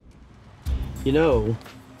You know,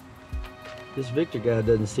 this Victor guy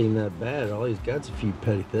doesn't seem that bad. All he's got's a few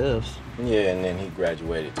petty thefts. Yeah, and then he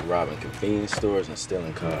graduated to robbing convenience stores and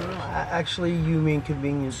stealing cars. No, actually, you mean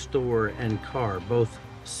convenience store and car, both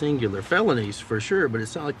singular felonies for sure, but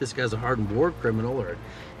it's not like this guy's a hardened war criminal or an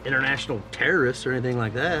international terrorist or anything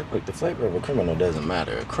like that. Look, the flavor of a criminal doesn't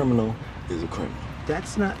matter. A criminal is a criminal.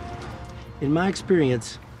 That's not, in my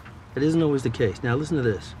experience, that isn't always the case. Now listen to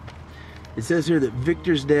this. It says here that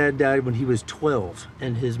Victor's dad died when he was 12,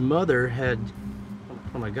 and his mother had,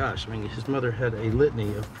 oh my gosh, I mean, his mother had a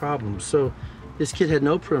litany of problems. So this kid had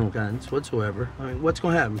no parental guidance whatsoever. I mean, what's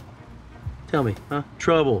gonna happen? Tell me, huh?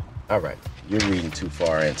 Trouble. All right, you're reading too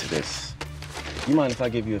far into this. You mind if I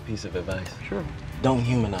give you a piece of advice? Sure. Don't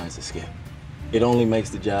humanize the skip. It only makes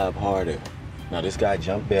the job harder. Now, this guy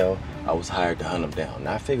jumped bail. I was hired to hunt him down.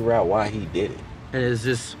 Now, I figure out why he did it. And is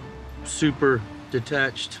this super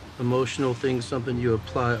detached, emotional thing something you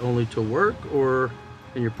apply only to work or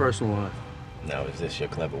in your personal life? Now, is this your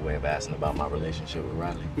clever way of asking about my relationship with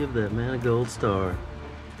Riley? Give that man a gold star.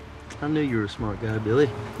 I knew you were a smart guy, Billy.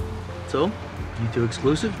 So, you two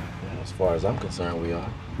exclusive? Yeah, as far as I'm concerned, we are.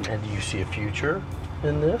 And do you see a future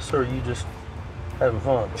in this, or are you just having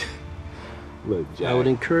fun? Look, Jack. I would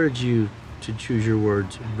encourage you to choose your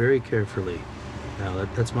words very carefully. Now,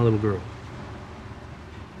 that's my little girl.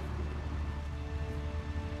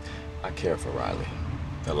 I care for Riley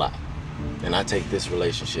a lot. And I take this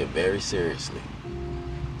relationship very seriously.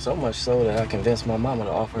 So much so that I convinced my mama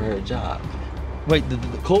to offer her a job. Wait, the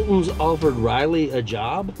Coltons offered Riley a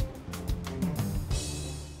job?